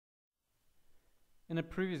In a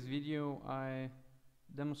previous video, I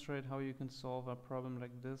demonstrated how you can solve a problem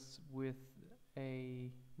like this with a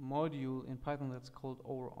module in Python that's called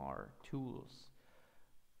ortools.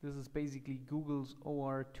 This is basically Google's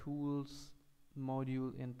ortools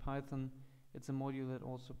module in Python. It's a module that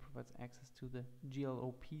also provides access to the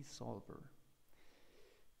GLOP solver.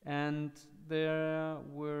 And there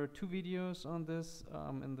were two videos on this.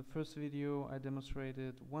 In the first video, I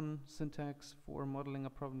demonstrated one syntax for modeling a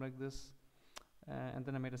problem like this. And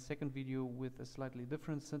then I made a second video with a slightly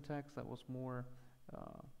different syntax that was more,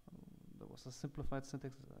 that was a simplified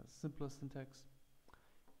syntax, a simpler syntax.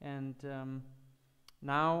 And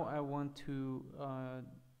now I want to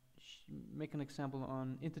make an example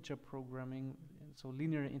on integer programming, so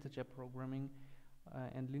linear integer programming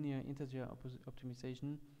and linear integer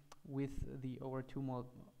optimization with the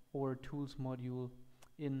ortools module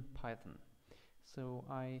in Python. So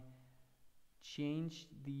I changed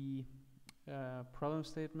the problem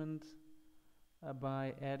statement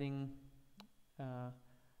by adding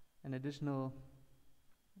an additional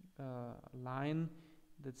line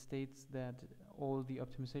that states that all the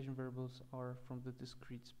optimization variables are from the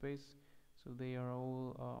discrete space, so they are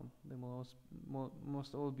all they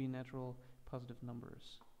must all be natural positive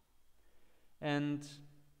numbers. And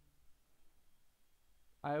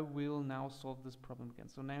I will now solve this problem again.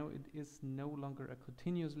 So now it is no longer a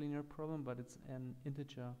continuous linear problem, but it's an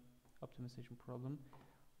integer optimization problem.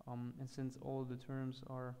 And since all the terms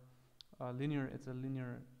are linear, it's a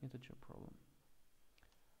linear integer problem.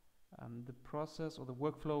 The process or the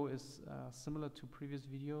workflow is similar to previous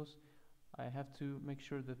videos. I have to make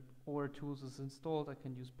sure that ortools is installed. I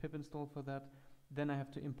can use pip install for that. Then I have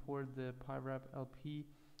to import the pywrap lp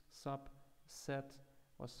subset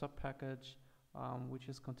or subpackage, which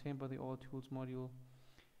is contained by the ortools module.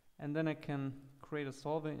 And then I can create a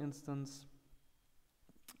solver instance.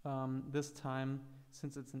 This time,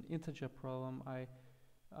 since it's an integer problem, I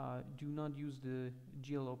do not use the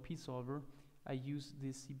GLOP solver. I use the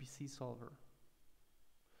CBC solver.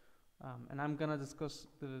 And I'm gonna discuss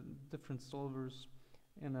the different solvers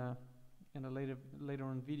in a later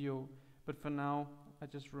on video. But for now, I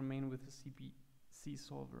just remain with the CBC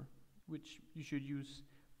solver, which you should use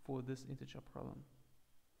for this integer problem.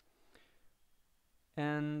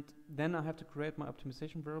 And then I have to create my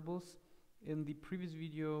optimization variables. In the previous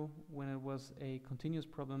video, when it was a continuous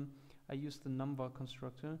problem, I used the numVar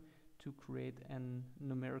constructor to create a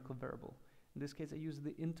numerical variable. In this case, I use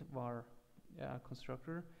the int_var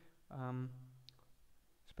constructor,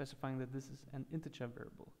 specifying that this is an integer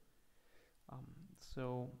variable.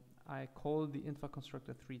 So I call the int_var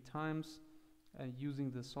constructor 3 times using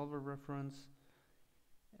the solver reference.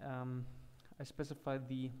 I specify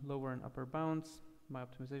the lower and upper bounds. My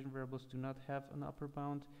optimization variables do not have an upper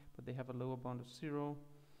bound, but they have a lower bound of 0.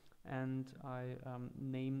 And I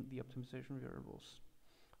name the optimization variables.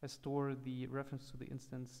 I store the reference to the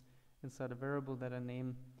instance inside a variable that I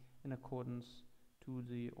name in accordance to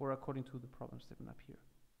the, or according to the problem statement up here.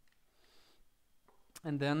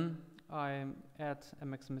 And then I add a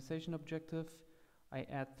maximization objective. I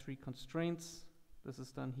add 3 constraints. This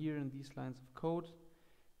is done here in these lines of code.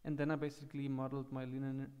 And then I basically modeled my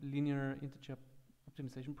linear integer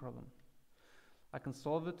optimization problem. I can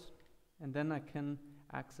solve it, and then I can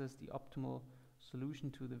access the optimal solution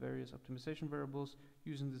to the various optimization variables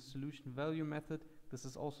using the solution value method. This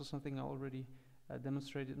is also something I already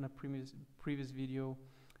demonstrated in a previous video,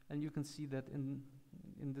 and you can see that in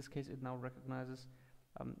this case it now recognizes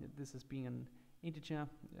this as being an integer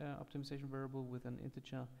optimization variable with an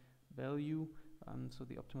integer value. So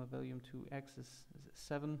the optimal value to x is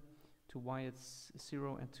 7, to y it's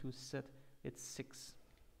 0, and to z it's 6.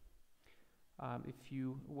 If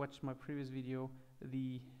you watched my previous video,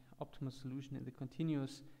 the optimal solution in the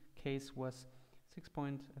continuous case was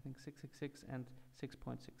 6.666 and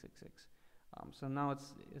 6.666. So now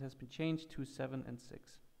it has been changed to 7 and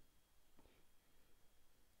 6.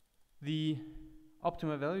 The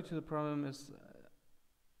optimal value to the problem is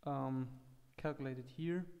calculated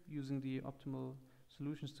here using the optimal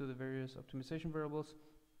solutions to the various optimization variables.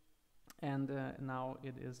 And now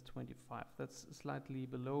it is 25. That's slightly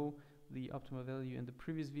below the optimal value in the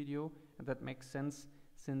previous video, and that makes sense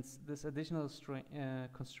since this additional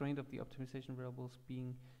constraint of the optimization variables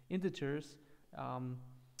being integers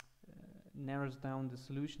narrows down the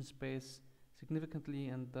solution space significantly,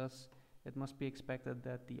 and thus it must be expected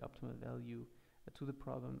that the optimal value to the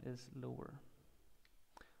problem is lower,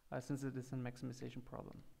 since it is a maximization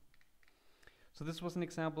problem. So this was an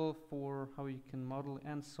example for how you can model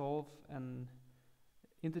and solve an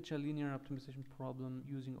integer linear optimization problem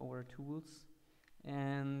using ortools.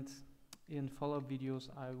 And in follow-up videos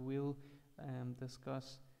I will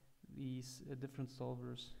discuss these different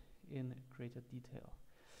solvers in greater detail.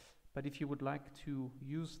 But if you would like to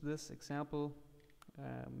use this example,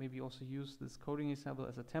 maybe also use this coding example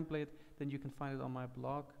as a template, then you can find it on my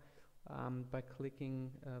blog by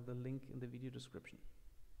clicking the link in the video description.